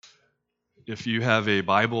If you have a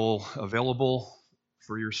Bible available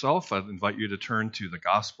for yourself, I'd invite you to turn to the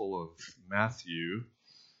Gospel of Matthew,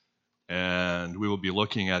 and we will be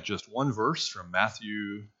looking at just one verse from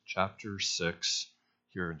Matthew chapter 6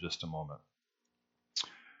 here in just a moment.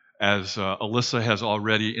 As Alyssa has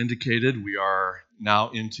already indicated, we are now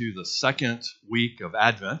into the second week of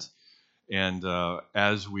Advent, and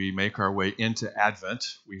as we make our way into Advent,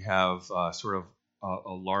 we have sort of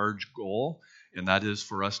a large goal, and that is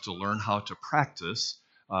for us to learn how to practice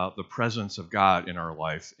the presence of God in our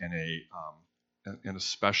life in a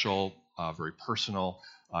special, very personal,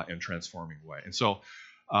 and transforming way. And so,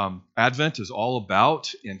 Advent is all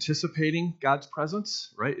about anticipating God's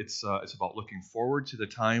presence, right? It's about looking forward to the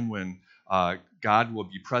time when God will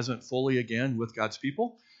be present fully again with God's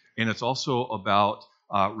people, and it's also about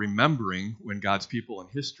remembering when God's people in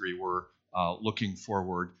history were looking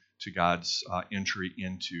forward to God's entry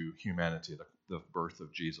into humanity, the birth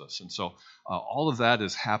of Jesus. And so all of that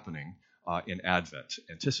is happening in Advent,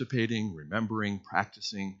 anticipating, remembering,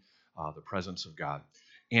 practicing the presence of God.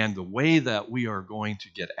 And the way that we are going to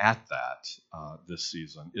get at that this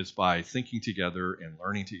season is by thinking together and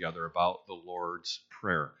learning together about the Lord's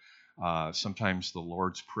Prayer. Sometimes the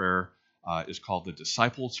Lord's Prayer is called the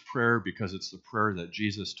disciples' prayer because it's the prayer that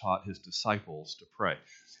Jesus taught his disciples to pray.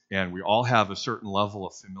 And we all have a certain level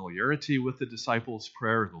of familiarity with the disciples'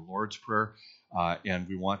 prayer, the Lord's Prayer, and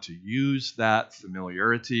we want to use that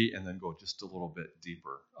familiarity and then go just a little bit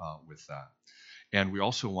deeper with that. And we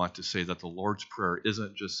also want to say that the Lord's Prayer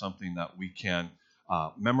isn't just something that we can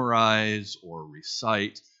memorize or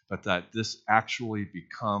recite, but that this actually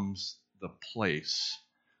becomes the place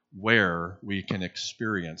where we can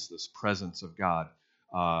experience this presence of God,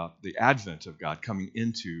 the advent of God coming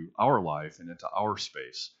into our life and into our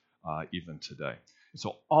space even today. And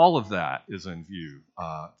so all of that is in view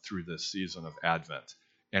through this season of Advent.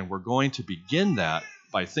 And we're going to begin that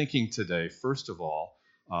by thinking today, first of all,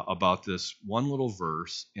 about this one little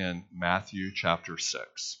verse in Matthew chapter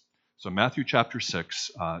 6. So Matthew chapter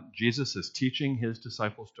 6, Jesus is teaching his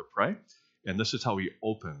disciples to pray, and this is how he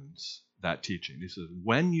opens that teaching. He says,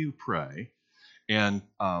 when you pray, and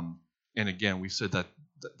again, we said that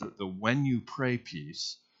the when you pray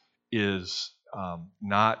piece is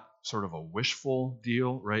not sort of a wishful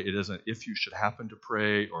deal, right? It isn't if you should happen to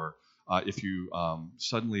pray or if you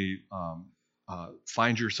suddenly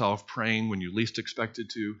find yourself praying when you least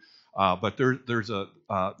expected to, but this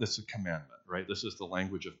is a commandment, right? This is the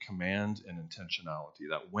language of command and intentionality,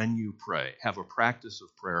 that when you pray, have a practice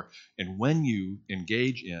of prayer, and when you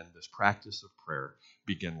engage in this practice of prayer,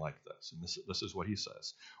 begin like this. And this is what he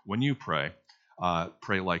says. When you pray,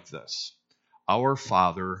 pray like this. Our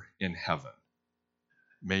Father in heaven,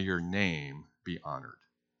 may your name be honored.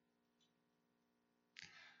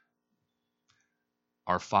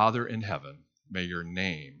 Our Father in heaven, may your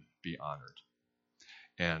name be honored.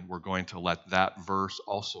 And we're going to let that verse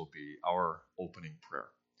also be our opening prayer,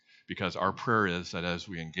 because our prayer is that as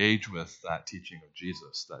we engage with that teaching of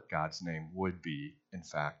Jesus, that God's name would be, in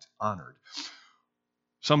fact, honored.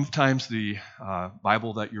 Sometimes the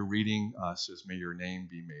Bible that you're reading says, may your name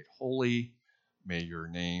be made holy, may your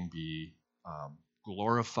name be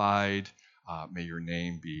glorified, may your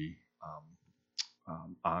name be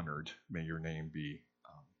honored, may your name be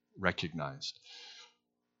recognized.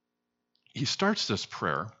 He starts this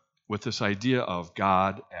prayer with this idea of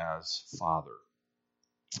God as Father.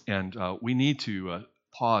 And we need to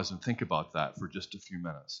pause and think about that for just a few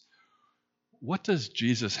minutes. What does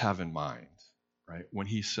Jesus have in mind, right, when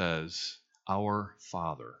he says, our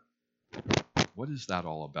Father? What is that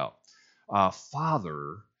all about?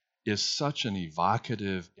 Father is such an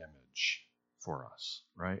evocative image for us,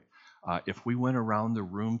 right? If we went around the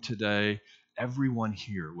room today, everyone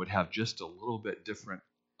here would have just a little bit different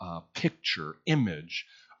picture, image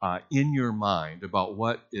in your mind about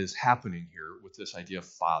what is happening here with this idea of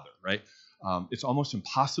Father, right? It's almost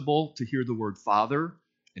impossible to hear the word Father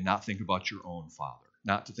and not think about your own father,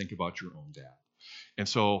 not to think about your own dad. And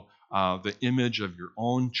so the image of your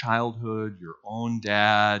own childhood, your own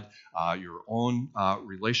dad, your own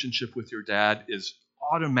relationship with your dad is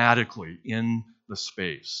automatically in the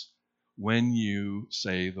space when you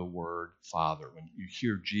say the word Father, when you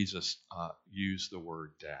hear Jesus use the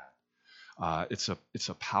word dad. It's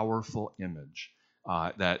a powerful image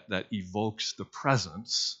that evokes the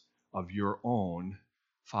presence of your own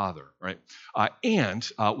Father, right? And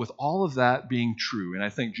with all of that being true, and I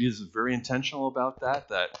think Jesus is very intentional about that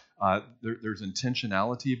there's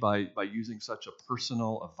intentionality by using such a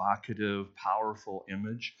personal, evocative, powerful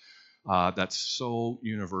image that's so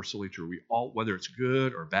universally true. We all, whether it's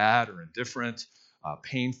good or bad or indifferent,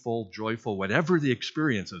 painful, joyful, whatever the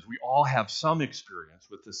experience is. We all have some experience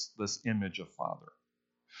with this image of Father.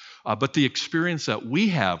 But the experience that we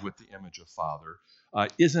have with the image of Father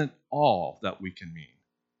isn't all that we can mean.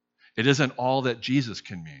 It isn't all that Jesus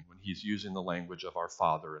can mean when he's using the language of our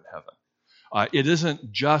Father in heaven. It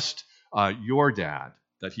isn't just your dad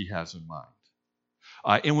that he has in mind.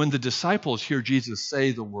 And when the disciples hear Jesus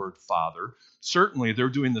say the word Father, certainly they're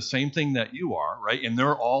doing the same thing that you are, right? And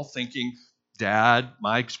they're all thinking, Dad,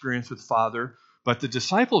 my experience with Father. But the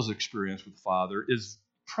disciples' experience with Father is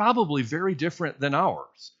probably very different than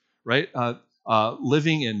ours, right?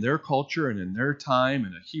 Living in their culture and in their time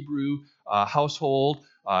in a Hebrew household,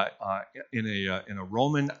 in a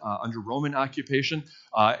Roman under Roman occupation,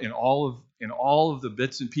 in all of the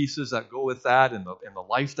bits and pieces that go with that, and the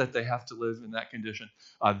life that they have to live in that condition,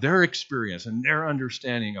 their experience and their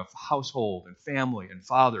understanding of household and family and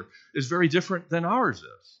father is very different than ours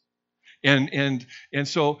is. And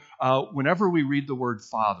so whenever we read the word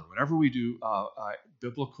Father, whenever we do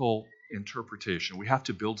biblical interpretation, we have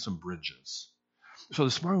to build some bridges. So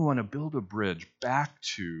this morning we want to build a bridge back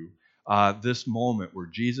to this moment where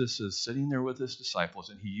Jesus is sitting there with his disciples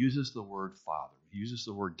and he uses the word Father, he uses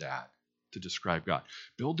the word Dad to describe God.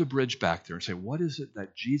 Build a bridge back there and say, what is it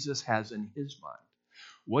that Jesus has in his mind?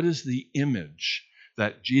 What is the image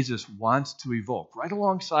that Jesus wants to evoke? Right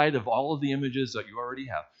alongside of all of the images that you already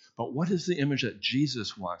have. But what is the image that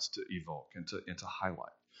Jesus wants to evoke and to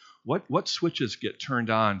highlight? What switches get turned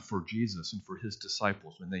on for Jesus and for his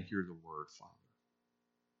disciples when they hear the word Father?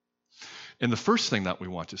 And the first thing that we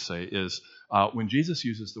want to say is when Jesus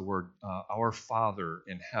uses the word our Father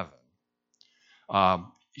in heaven,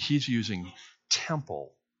 he's using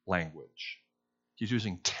temple language. He's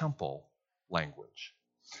using temple language.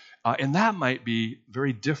 And that might be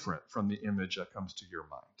very different from the image that comes to your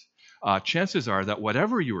mind. Chances are that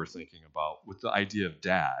whatever you were thinking about with the idea of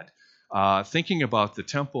Dad, thinking about the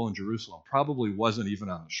temple in Jerusalem probably wasn't even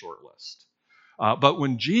on the short list. But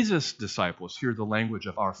when Jesus' disciples hear the language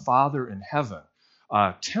of our Father in heaven,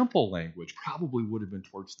 temple language probably would have been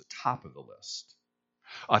towards the top of the list.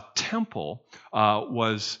 A temple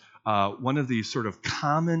was one of these sort of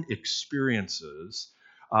common experiences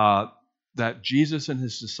that Jesus and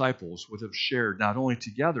his disciples would have shared not only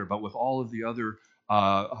together, but with all of the other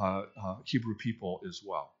Hebrew people as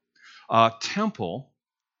well. Temple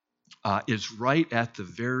is right at the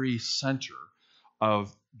very center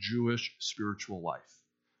of Jewish spiritual life,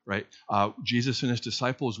 right? Jesus and his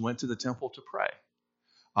disciples went to the temple to pray.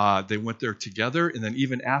 They went there together, and then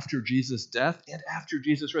even after Jesus' death and after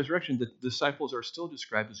Jesus' resurrection, the disciples are still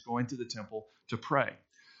described as going to the temple to pray.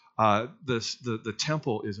 The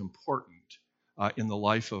temple is important in the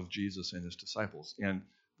life of Jesus and his disciples, and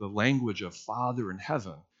the language of Father in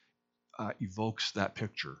heaven evokes that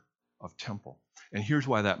picture of temple. And here's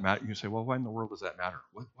why that matters. You say, well, why in the world does that matter?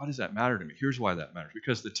 Why does that matter to me? Here's why that matters.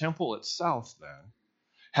 Because the temple itself then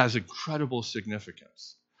has incredible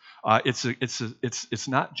significance. It's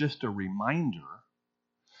not just a reminder,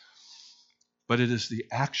 but it is the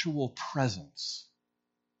actual presence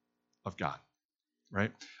of God,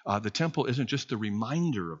 right? The temple isn't just a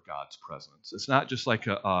reminder of God's presence. It's not just like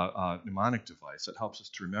a mnemonic device that helps us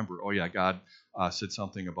to remember, oh yeah, God said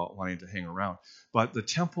something about wanting to hang around. But the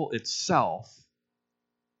temple itself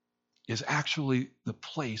is actually the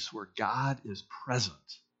place where God is present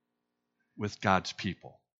with God's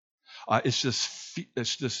people. It's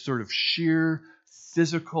this sort of sheer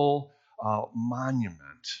physical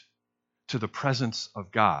monument to the presence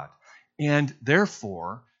of God, and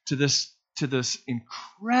therefore to this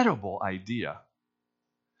incredible idea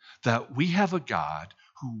that we have a God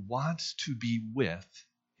who wants to be with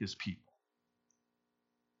his people.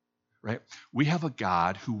 Right? We have a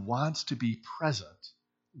God who wants to be present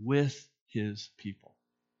with his people.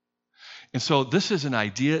 And so this is an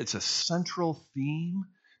idea, it's a central theme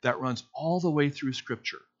that runs all the way through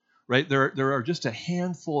Scripture, right? There are just a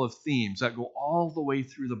handful of themes that go all the way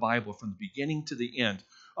through the Bible from the beginning to the end,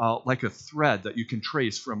 like a thread that you can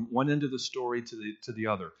trace from one end of the story to the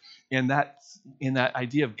other. And that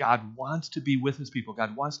idea of God wants to be with his people,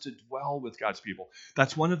 God wants to dwell with God's people.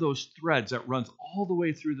 That's one of those threads that runs all the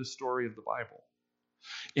way through the story of the Bible.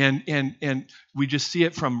 And we just see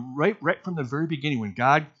it from right from the very beginning when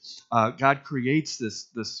God creates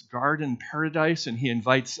this garden paradise and he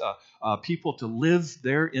invites people to live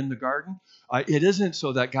there in the garden. It isn't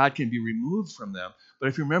so that God can be removed from them, but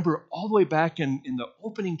if you remember all the way back in the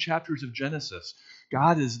opening chapters of Genesis,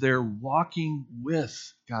 God is there walking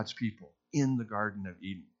with God's people in the Garden of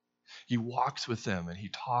Eden. He walks with them and he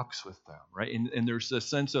talks with them, right? And there's this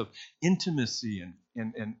sense of intimacy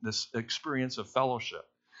and this experience of fellowship.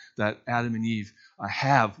 that Adam and Eve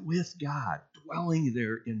have with God, dwelling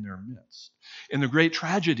there in their midst. And the great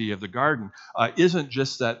tragedy of the garden isn't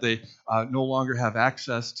just that they no longer have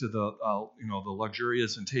access to the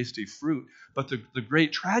luxurious and tasty fruit, but the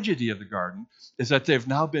great tragedy of the garden is that they've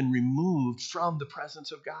now been removed from the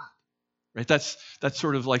presence of God. Right? That's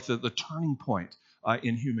sort of like the turning point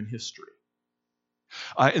in human history.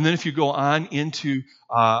 And then if you go on into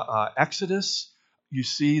Exodus, you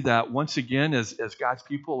see that once again, as God's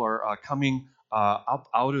people are coming up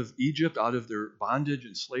out of Egypt, out of their bondage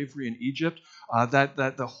and slavery in Egypt, that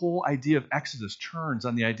the whole idea of Exodus turns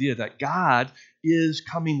on the idea that God is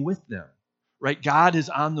coming with them. Right? God is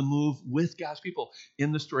on the move with God's people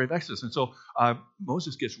in the story of Exodus. And so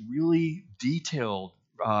Moses gets really detailed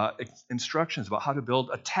instructions about how to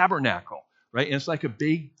build a tabernacle. Right? And it's like a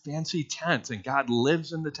big fancy tent, and God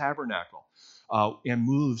lives in the tabernacle and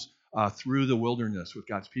moves through the wilderness with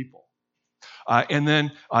God's people. And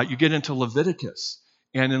then you get into Leviticus.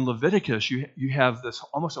 And in Leviticus, you have this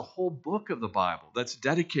almost a whole book of the Bible that's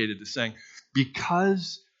dedicated to saying,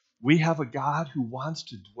 because we have a God who wants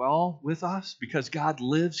to dwell with us, because God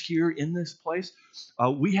lives here in this place,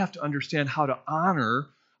 we have to understand how to honor,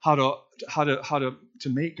 how to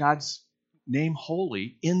make God's name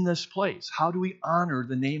holy in this place. How do we honor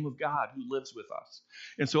the name of God who lives with us?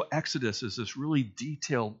 And so Exodus is this really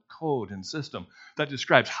detailed code and system that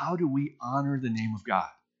describes how do we honor the name of God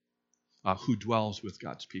who dwells with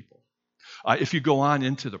God's people. If you go on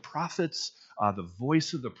into the prophets, the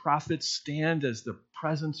voice of the prophets stand as the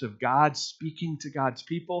presence of God speaking to God's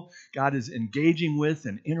people. God is engaging with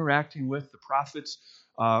and interacting with the prophets,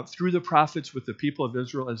 through the prophets with the people of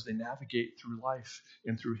Israel as they navigate through life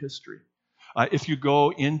and through history. If you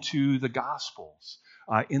go into the Gospels,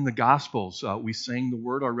 in the Gospels, we sang the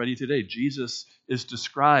word already today. Jesus is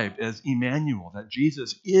described as Emmanuel, that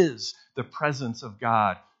Jesus is the presence of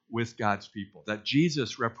God with God's people, that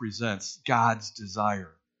Jesus represents God's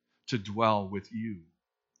desire to dwell with you.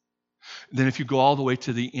 And then if you go all the way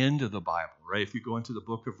to the end of the Bible, right? If you go into the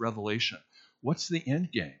book of Revelation, what's the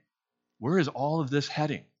end game? Where is all of this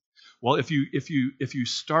heading? Well, if you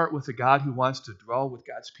start with a God who wants to dwell with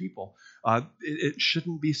God's people, it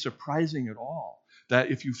shouldn't be surprising at all that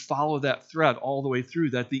if you follow that thread all the way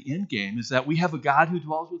through, that the end game is that we have a God who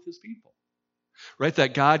dwells with his people, right?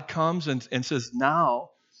 That God comes and says, now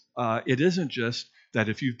it isn't just that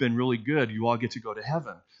if you've been really good, you all get to go to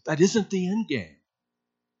heaven. That isn't the end game.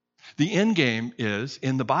 The end game is,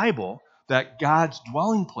 in the Bible, that God's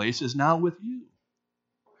dwelling place is now with you.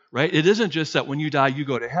 Right? It isn't just that when you die, you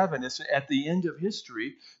go to heaven. It's at the end of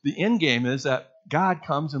history. The end game is that God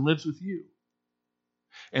comes and lives with you.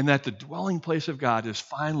 And that the dwelling place of God is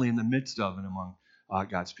finally in the midst of and among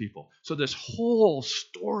God's people. So this whole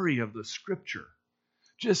story of the Scripture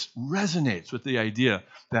just resonates with the idea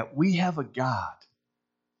that we have a God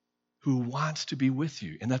who wants to be with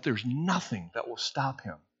you and that there's nothing that will stop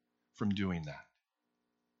him from doing that.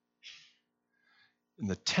 And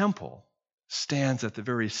the temple stands at the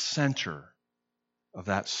very center of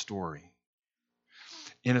that story.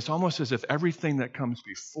 And it's almost as if everything that comes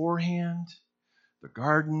beforehand, the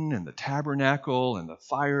garden and the tabernacle and the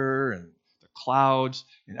fire and the clouds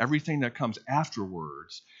and everything that comes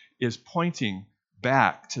afterwards is pointing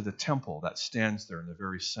back to the temple that stands there in the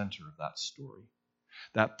very center of that story.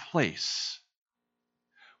 That place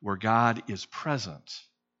where God is present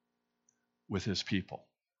with his people.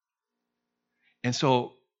 And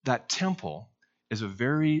so that temple is a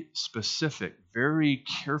very specific, very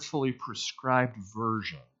carefully prescribed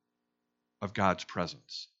version of God's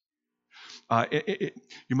presence.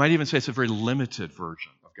 You might even say it's a very limited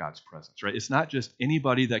version of God's presence, right? It's not just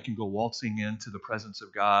anybody that can go waltzing into the presence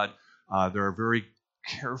of God. There are very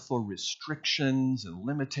careful restrictions and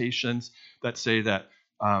limitations that say that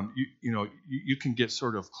you can get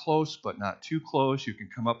sort of close, but not too close. You can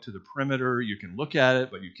come up to the perimeter. You can look at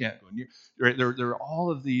it, but you can't go near. Right? There are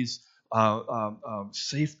all of these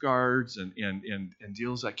safeguards and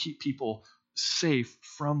deals that keep people safe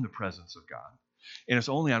from the presence of God. And it's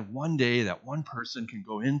only on one day that one person can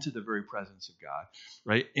go into the very presence of God,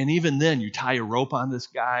 right? And even then, you tie a rope on this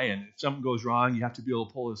guy, and if something goes wrong, you have to be able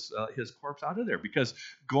to pull his corpse out of there, because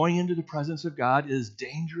going into the presence of God is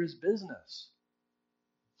dangerous business.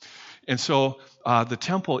 And so the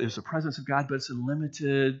temple is the presence of God, but it's a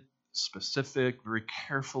limited, specific, very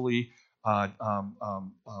carefully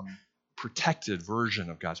protected version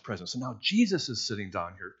of God's presence. So now Jesus is sitting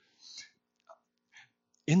down here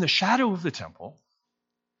in the shadow of the temple,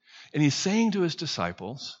 and he's saying to his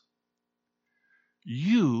disciples,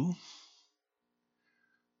 you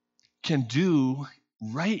can do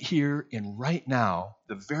right here and right now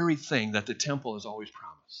the very thing that the temple has always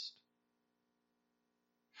promised.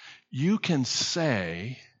 You can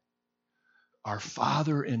say, "Our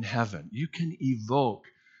Father in heaven." You can evoke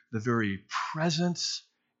the very presence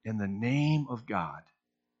and the name of God.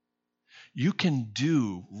 You can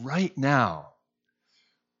do right now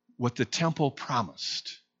what the temple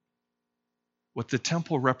promised, what the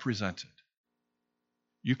temple represented.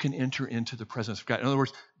 You can enter into the presence of God. In other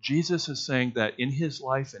words, Jesus is saying that in his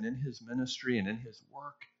life and in his ministry and in his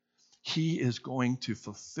work, he is going to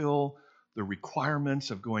fulfill the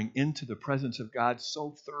requirements of going into the presence of God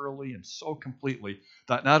so thoroughly and so completely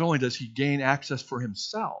that not only does he gain access for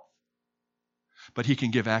himself, but he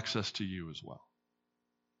can give access to you as well.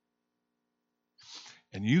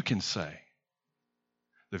 And you can say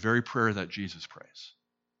the very prayer that Jesus prays.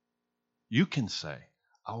 You can say,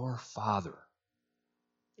 "Our Father."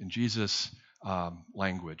 In Jesus'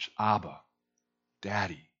 language, Abba,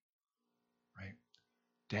 Daddy, right?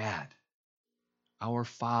 Dad, our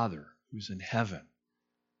Father who's in heaven,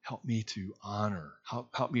 help me to honor,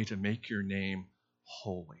 help me to make your name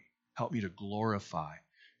holy. Help me to glorify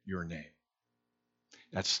your name.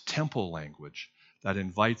 That's temple language that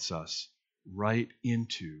invites us right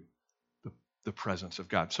into the presence of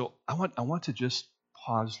God. So I want to just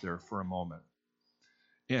pause there for a moment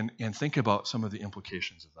and think about some of the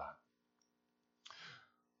implications of that.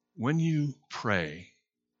 When you pray,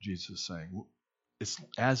 Jesus is saying, it's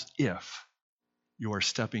as if you are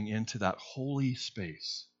stepping into that holy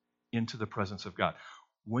space, into the presence of God.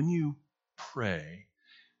 When you pray,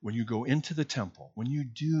 when you go into the temple, when you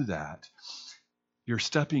do that, you're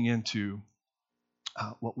stepping into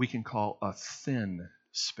what we can call a thin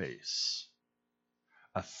space.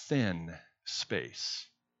 A thin space,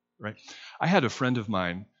 right? I had a friend of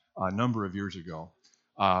mine a number of years ago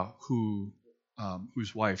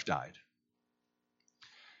whose wife died.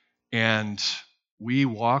 And we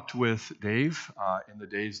walked with Dave in the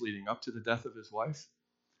days leading up to the death of his wife.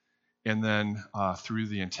 And then through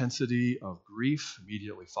the intensity of grief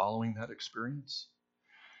immediately following that experience.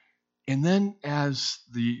 And then as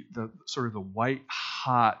the sort of the white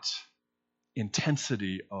hot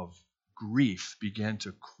intensity of grief began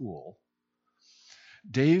to cool,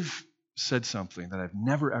 Dave said something that I've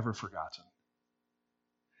never, ever forgotten.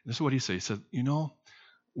 This is what he said. He said,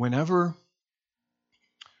 whenever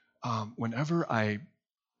I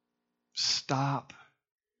stop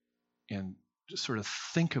and just sort of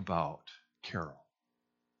think about Carol,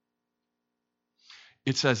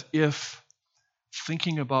 it's as if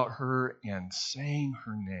thinking about her and saying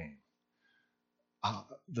her name,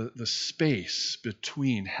 the space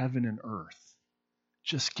between heaven and earth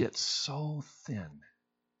just gets so thin.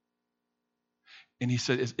 And he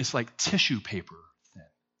said, it's like tissue paper thin.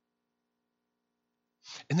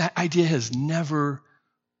 And that idea has never,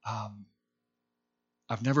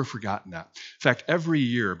 I've never forgotten that. In fact, every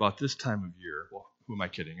year, about this time of year, well, who am I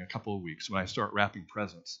kidding? A couple of weeks, when I start wrapping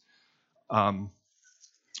presents, I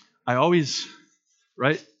always,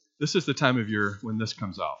 right? This is the time of year when this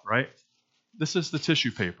comes out, right? This is the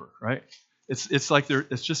tissue paper, right? It's like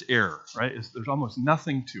it's just air, right? There's almost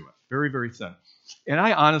nothing to it. Very, very thin. And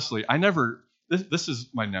I honestly, this is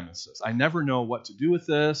my nemesis. I never know what to do with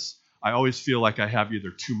this. I always feel like I have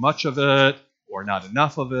either too much of it or not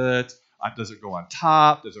enough of it. Does it go on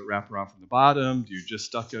top? Does it wrap around from the bottom? Do you just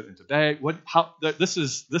stuck it into bag? This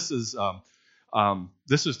is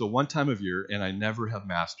the one time of year, and I never have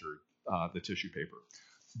mastered the tissue paper.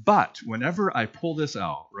 But whenever I pull this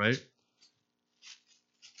out, right,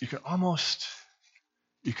 you can almost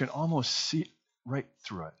see right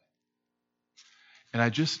through it.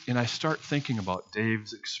 And I start thinking about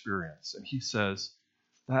Dave's experience, and he says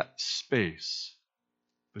that space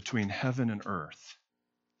between heaven and earth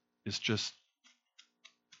is just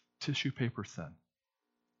tissue paper thin.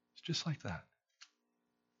 It's just like that.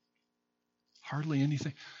 Hardly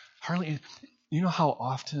anything. You know how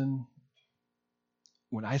often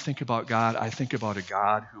when I think about God, I think about a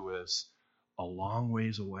God who is a long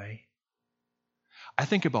ways away. I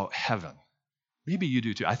think about heaven. Maybe you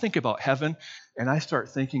do too. I think about heaven, and I start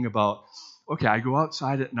thinking about, okay, I go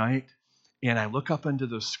outside at night, and I look up into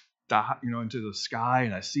the sky,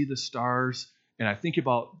 and I see the stars, and I think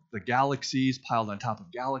about the galaxies piled on top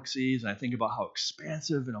of galaxies, and I think about how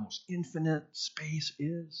expansive and almost infinite space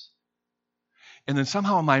is. And then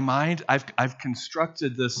somehow in my mind, I've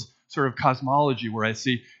constructed this sort of cosmology where I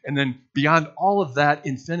see, and then beyond all of that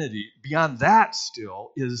infinity, beyond that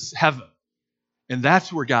still is heaven. And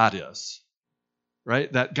that's where God is,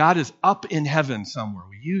 right? That God is up in heaven somewhere.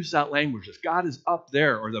 We use that language as God is up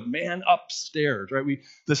there, or the man upstairs, right?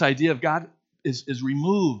 This idea of God is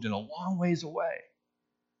removed and a long ways away.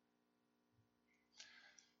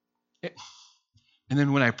 It- And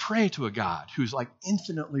then when I pray to a God who's like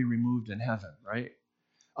infinitely removed in heaven, right?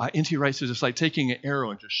 N.T. Wright says it's like taking an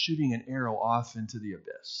arrow and just shooting an arrow off into the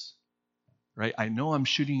abyss, right? I know I'm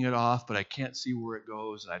shooting it off, but I can't see where it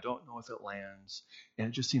goes, and I don't know if it lands. And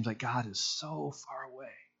it just seems like God is so far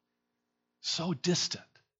away, so distant.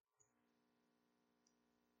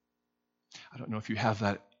 I don't know if you have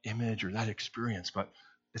that image or that experience, but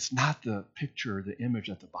it's not the picture, the image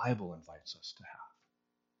that the Bible invites us to have.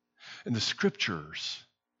 In the scriptures,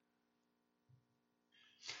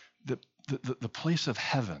 the place of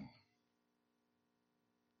heaven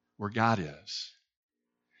where God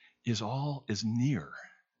is near.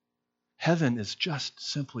 Heaven is just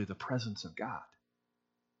simply the presence of God.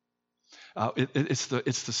 It's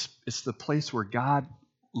the place where God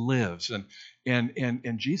lives,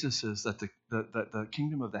 and Jesus says that the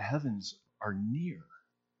kingdom of the heavens are near,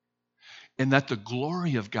 and that the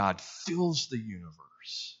glory of God fills the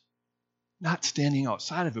universe, not standing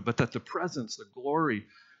outside of it, but that the presence, the glory,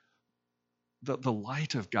 the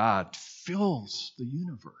light of God fills the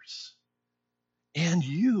universe and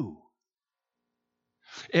you.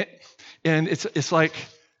 And it's like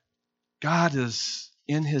God is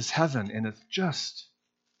in his heaven, and it's just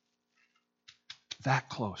that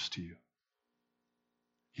close to you.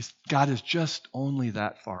 God is just only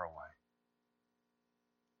that far away.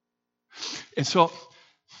 And so,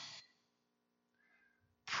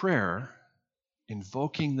 prayer,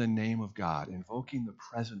 invoking the name of God, invoking the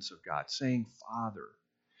presence of God, saying Father,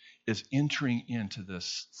 is entering into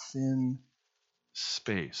this thin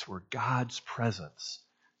space where God's presence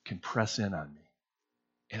can press in on me.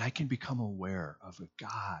 And I can become aware of a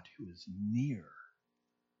God who is near.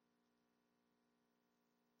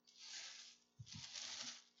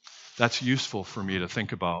 That's useful for me to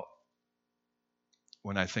think about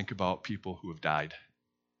when I think about people who have died,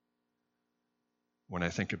 when I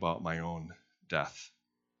think about my own death.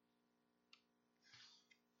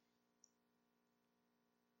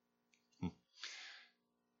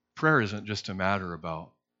 Prayer isn't just a matter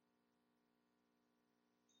about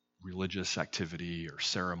religious activity or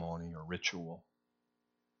ceremony or ritual.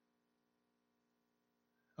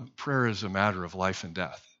 Prayer is a matter of life and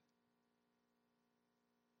death.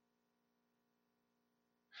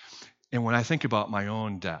 And when I think about my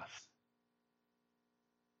own death,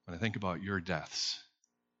 when I think about your deaths,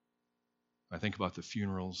 when I think about the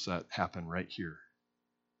funerals that happen right here,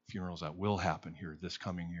 funerals that will happen here this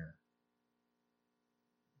coming year,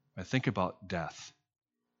 when I think about death,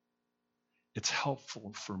 it's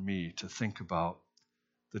helpful for me to think about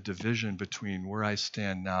the division between where I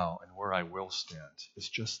stand now and where I will stand. It's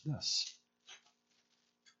just this.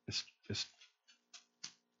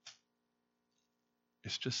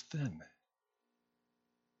 It's just thin.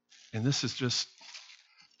 And this is just,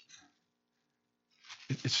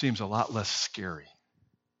 it seems a lot less scary.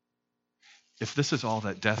 If this is all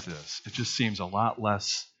that death is, it just seems a lot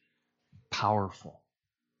less powerful,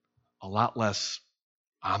 a lot less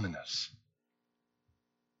ominous.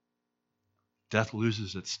 Death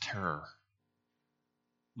loses its terror,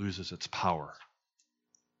 loses its power.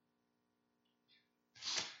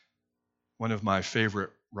 One of my favorite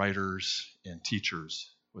writers and teachers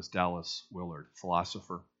was Dallas Willard,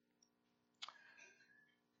 philosopher.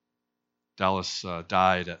 Dallas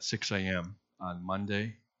died at 6 a.m. on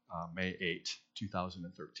Monday, May 8,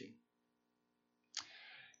 2013.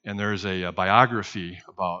 And there's a biography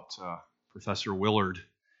about Professor Willard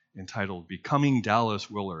entitled Becoming Dallas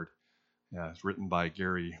Willard. It's written by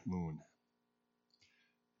Gary Moon.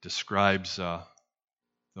 Describes the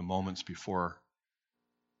moments before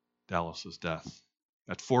Dallas's death.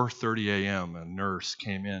 At 4:30 a.m., a nurse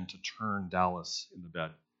came in to turn Dallas in the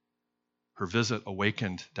bed. Her visit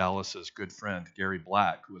awakened Dallas's good friend, Gary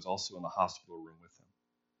Black, who was also in the hospital room with him.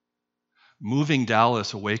 Moving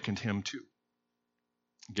Dallas awakened him too.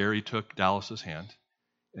 Gary took Dallas's hand,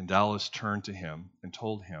 and Dallas turned to him and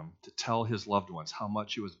told him to tell his loved ones how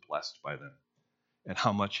much he was blessed by them and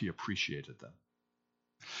how much he appreciated them.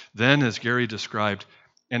 Then, as Gary described,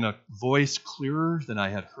 in a voice clearer than I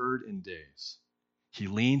had heard in days, he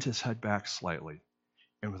leaned his head back slightly,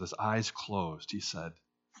 and with his eyes closed, he said,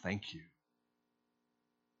 "Thank you."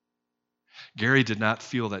 Gary did not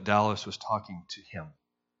feel that Dallas was talking to him,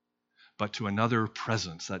 but to another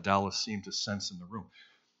presence that Dallas seemed to sense in the room.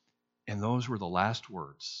 And those were the last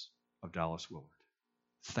words of Dallas Willard.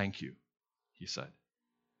 "Thank you," he said,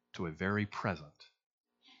 to a very present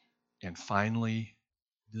and finally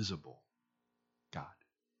visible God.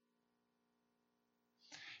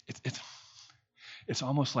 It's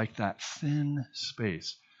almost like that thin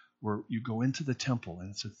space where you go into the temple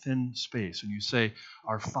and it's a thin space and you say,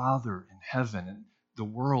 "Our Father in heaven," and the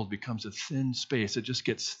world becomes a thin space. It just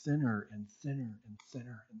gets thinner and thinner and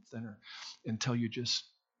thinner and thinner until you just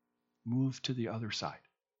move to the other side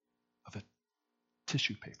of a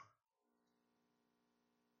tissue paper.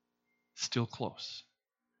 Still close,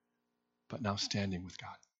 but now standing with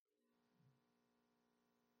God.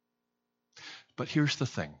 But here's the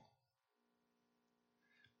thing.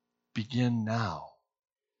 Begin now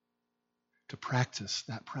to practice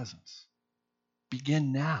that presence.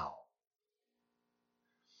 Begin now.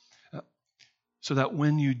 So that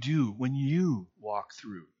when you walk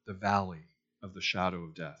through the valley of the shadow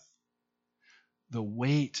of death, the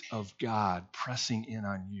weight of God pressing in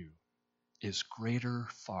on you is greater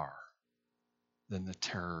far than the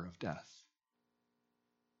terror of death.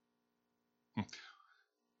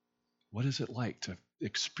 What is it like to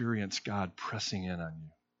experience God pressing in on you?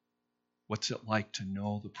 What's it like to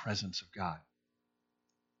know the presence of God?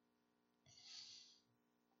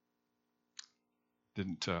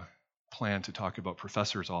 Didn't plan to talk about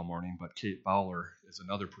professors all morning, but Kate Bowler is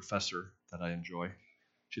another professor that I enjoy.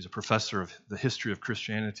 She's a professor of the history of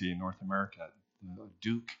Christianity in North America at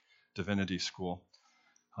Duke Divinity School.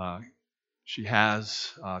 She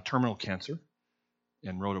has terminal cancer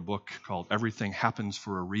and wrote a book called Everything Happens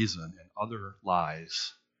for a Reason and Other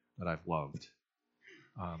Lies That I've Loved.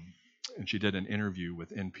 And she did an interview with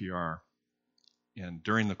NPR. And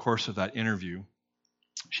during the course of that interview,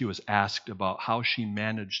 she was asked about how she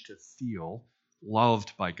managed to feel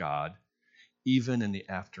loved by God even in the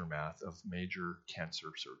aftermath of major cancer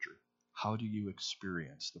surgery. How do you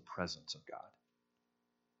experience the presence of God?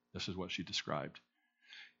 This is what she described.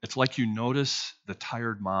 It's like you notice the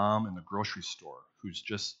tired mom in the grocery store who's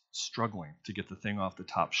just struggling to get the thing off the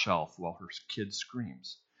top shelf while her kid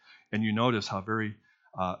screams. And you notice how very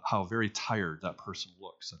tired that person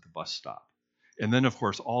looks at the bus stop. And then, of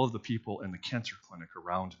course, all of the people in the cancer clinic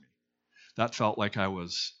around me. That felt like I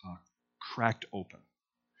was cracked open,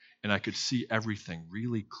 and I could see everything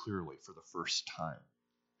really clearly for the first time.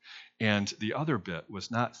 And the other bit was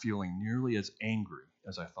not feeling nearly as angry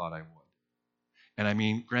as I thought I would. And I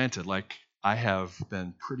mean, granted, like I have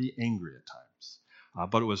been pretty angry at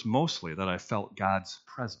times, but it was mostly that I felt God's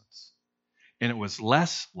presence. And it was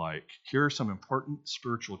less like, here are some important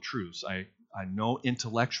spiritual truths I know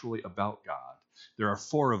intellectually about God. There are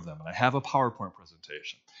 4 of them, and I have a PowerPoint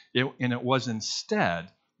presentation. And it was instead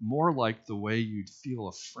more like the way you'd feel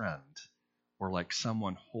a friend or like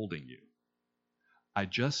someone holding you. I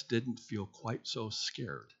just didn't feel quite so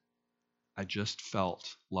scared. I just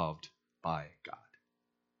felt loved by God.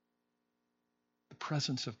 The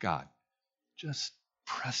presence of God just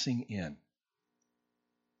pressing in.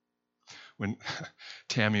 When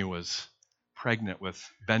Tammy was pregnant with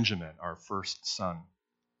Benjamin, our first son,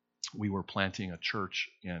 we were planting a church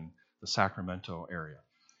in the Sacramento area.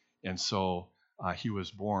 And so he was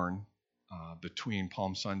born between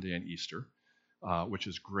Palm Sunday and Easter, which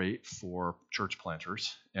is great for church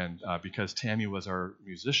planters. And because Tammy was our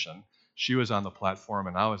musician, she was on the platform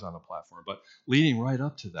and I was on the platform. But leading right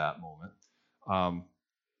up to that moment,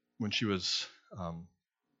 when she was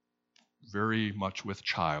very much with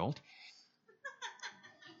child,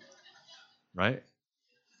 right?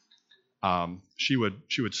 She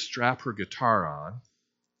would strap her guitar on,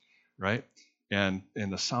 right? And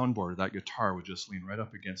the soundboard of that guitar would just lean right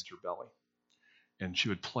up against her belly, and she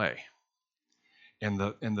would play. And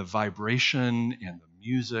the vibration and the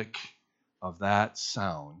music of that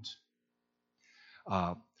sound,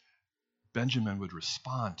 Benjamin would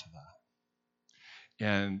respond to that,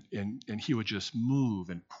 and he would just move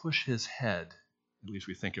and push his head. At least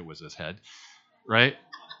we think it was his head, right?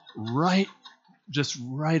 Just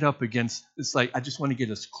right up against. It's like I just want to get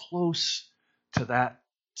as close to that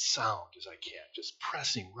sound as I can, just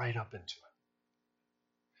pressing right up into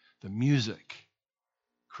it. The music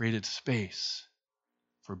created space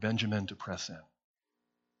for Benjamin to press in.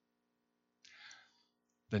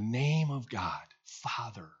 The name of God,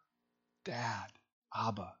 Father, Dad,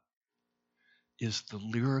 Abba, is the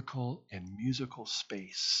lyrical and musical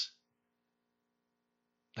space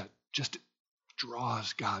that just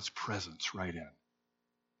draws God's presence right in.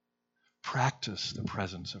 Practice the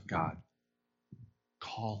presence of God.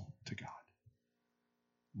 Call to God.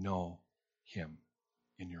 Know Him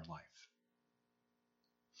in your life.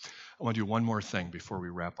 I want to do one more thing before we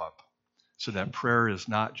wrap up, so that prayer is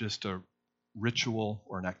not just a ritual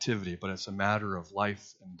or an activity, but it's a matter of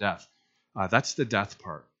life and death. That's the death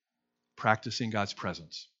part, practicing God's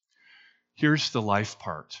presence. Here's the life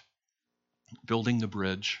part, building the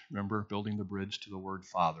bridge. Remember, building the bridge to the word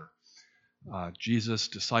Father. Jesus'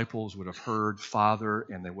 disciples would have heard Father,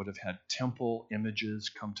 and they would have had temple images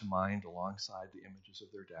come to mind alongside the images of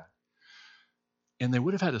their dad. And they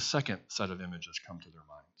would have had a second set of images come to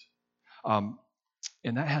their mind.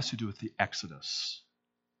 And that has to do with the Exodus.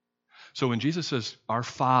 So when Jesus says, our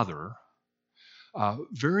Father,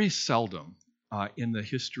 very seldom in the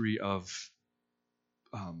history of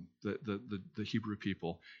the Hebrew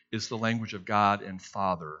people is the language of God and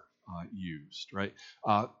Father used, right?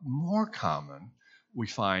 More common, we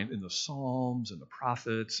find in the Psalms and the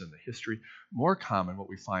prophets and the history, more common what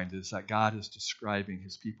we find is that God is describing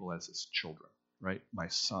his people as his children, right? My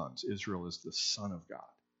sons. Israel is the son of God.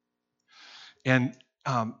 And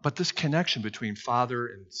but this connection between Father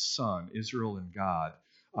and Son, Israel and God,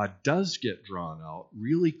 does get drawn out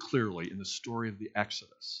really clearly in the story of the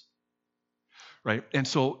Exodus, right? And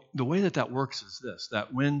so the way that works is this: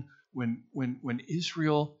 that when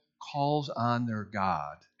Israel calls on their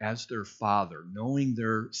God as their Father, knowing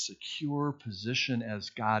their secure position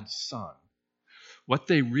as God's Son, what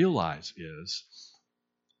they realize is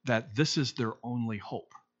that this is their only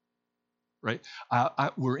hope. Right?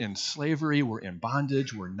 We're in slavery, we're in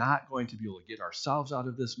bondage, we're not going to be able to get ourselves out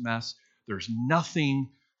of this mess. There's nothing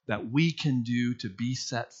that we can do to be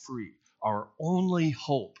set free. Our only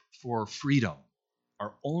hope for freedom,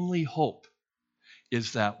 our only hope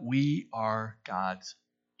is that we are God's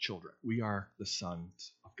children. We are the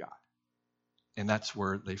sons of God. And that's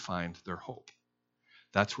where they find their hope.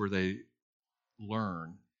 That's where they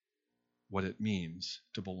learn what it means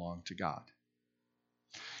to belong to God.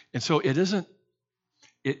 And so it isn't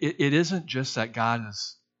just that God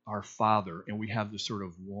is our Father and we have this sort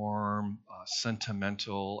of warm,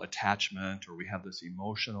 sentimental attachment, or we have this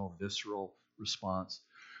emotional, visceral response,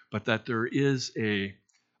 but that there is a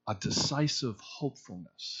decisive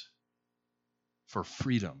hopefulness for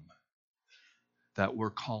freedom that we're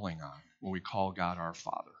calling on when we call God our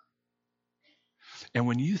Father. And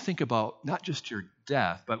when you think about not just your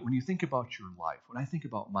death, but when you think about your life, when I think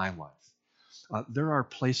about my life, there are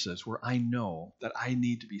places where I know that I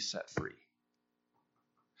need to be set free.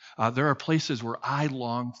 There are places where I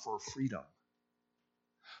long for freedom.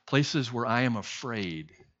 Places where I am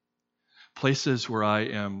afraid. Places where I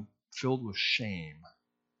am filled with shame.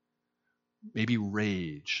 Maybe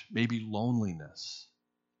rage. Maybe loneliness.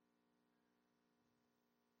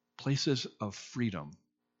 Places of freedom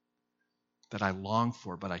that I long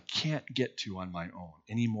for, but I can't get to on my own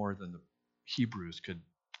any more than the Hebrews could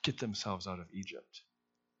get themselves out of Egypt.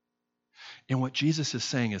 And what Jesus is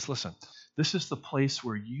saying is, listen, this is the place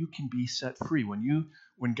where you can be set free.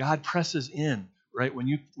 When God presses in, right? When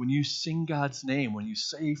you sing God's name, when you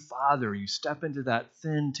say Father, you step into that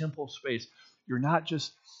thin temple space. You're not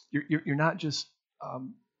just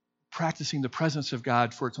practicing the presence of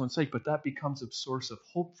God for its own sake, but that becomes a source of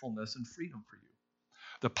hopefulness and freedom for you.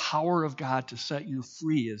 The power of God to set you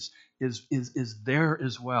free is there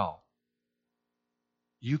as well.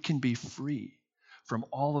 You can be free from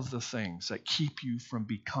all of the things that keep you from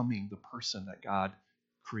becoming the person that God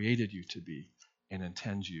created you to be and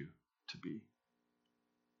intends you to be.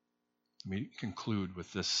 Let me conclude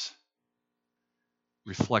with this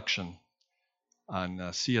reflection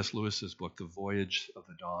on C.S. Lewis's book, The Voyage of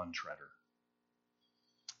the Dawn Treader.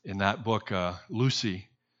 In that book, Lucy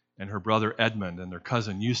and her brother Edmund and their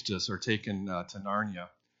cousin Eustace are taken to Narnia,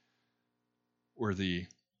 where the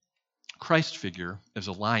Christ figure is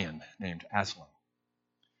a lion named Aslan.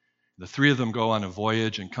 The three of them go on a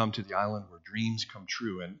voyage and come to the island where dreams come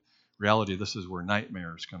true. In reality, this is where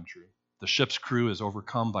nightmares come true. The ship's crew is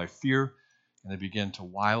overcome by fear, and they begin to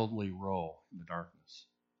wildly row in the darkness.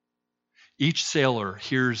 Each sailor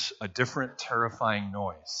hears a different terrifying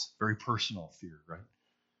noise, very personal fear, right?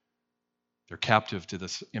 They're captive to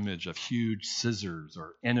this image of huge scissors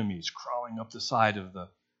or enemies crawling up the side of the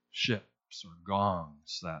ships, or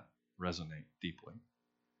gongs that resonate deeply.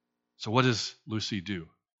 So what does Lucy do?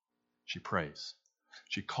 She prays.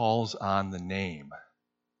 She calls on the name,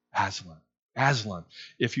 Aslan. Aslan,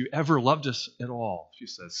 if you ever loved us at all, she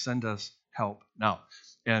says, send us help now.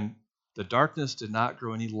 And the darkness did not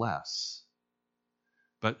grow any less,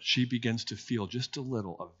 but she begins to feel just a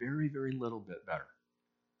very, very little bit better.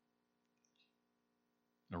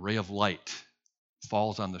 An ray of light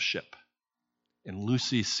falls on the ship, and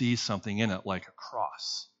Lucy sees something in it like a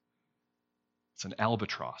cross. It's an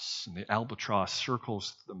albatross, and the albatross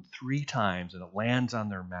circles them 3 times, and it lands on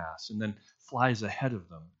their mast, and then flies ahead of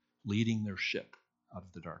them, leading their ship out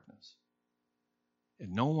of the darkness.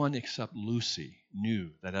 And no one except Lucy knew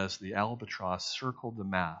that as the albatross circled the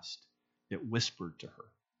mast, it whispered to her,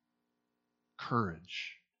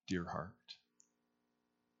 "Courage, dear heart."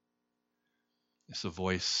 It's the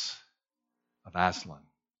voice of Aslan.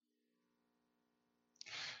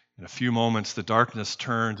 In a few moments, the darkness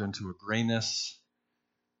turned into a grayness,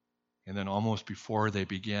 And then almost before they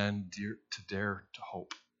began to dare to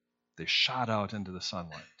hope, they shot out into the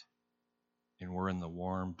sunlight. And we're in the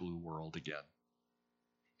warm blue world again.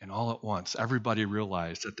 And all at once, everybody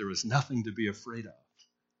realized that there was nothing to be afraid of.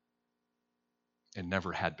 And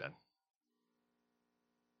never had been.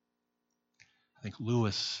 I think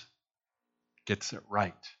Lewis gets it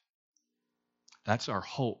right. That's our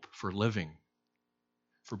hope for living,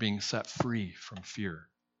 for being set free from fear.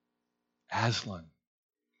 Aslan,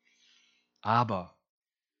 Abba,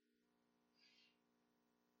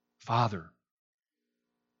 Father,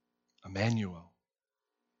 Emmanuel.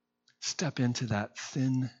 Step into that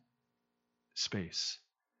thin space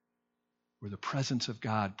where the presence of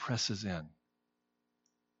God presses in,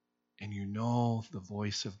 and you know the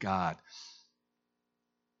voice of God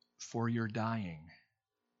for your dying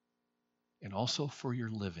and also for your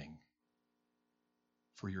living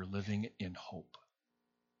in hope.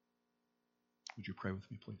 Would you pray with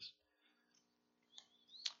me, please?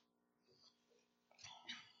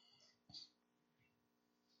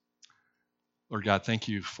 Lord God, thank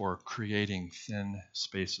you for creating thin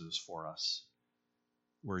spaces for us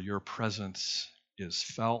where your presence is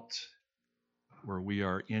felt, where we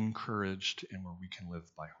are encouraged, and where we can live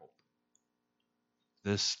by hope.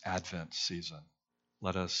 This Advent season,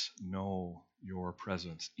 let us know your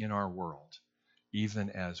presence in our world, even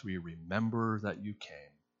as we remember that you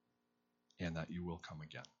came and that you will come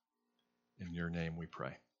again. In your name we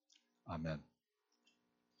pray. Amen.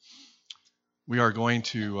 We are going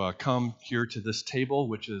to come here to this table,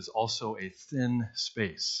 which is also a thin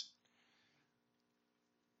space.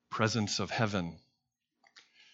 Presence of heaven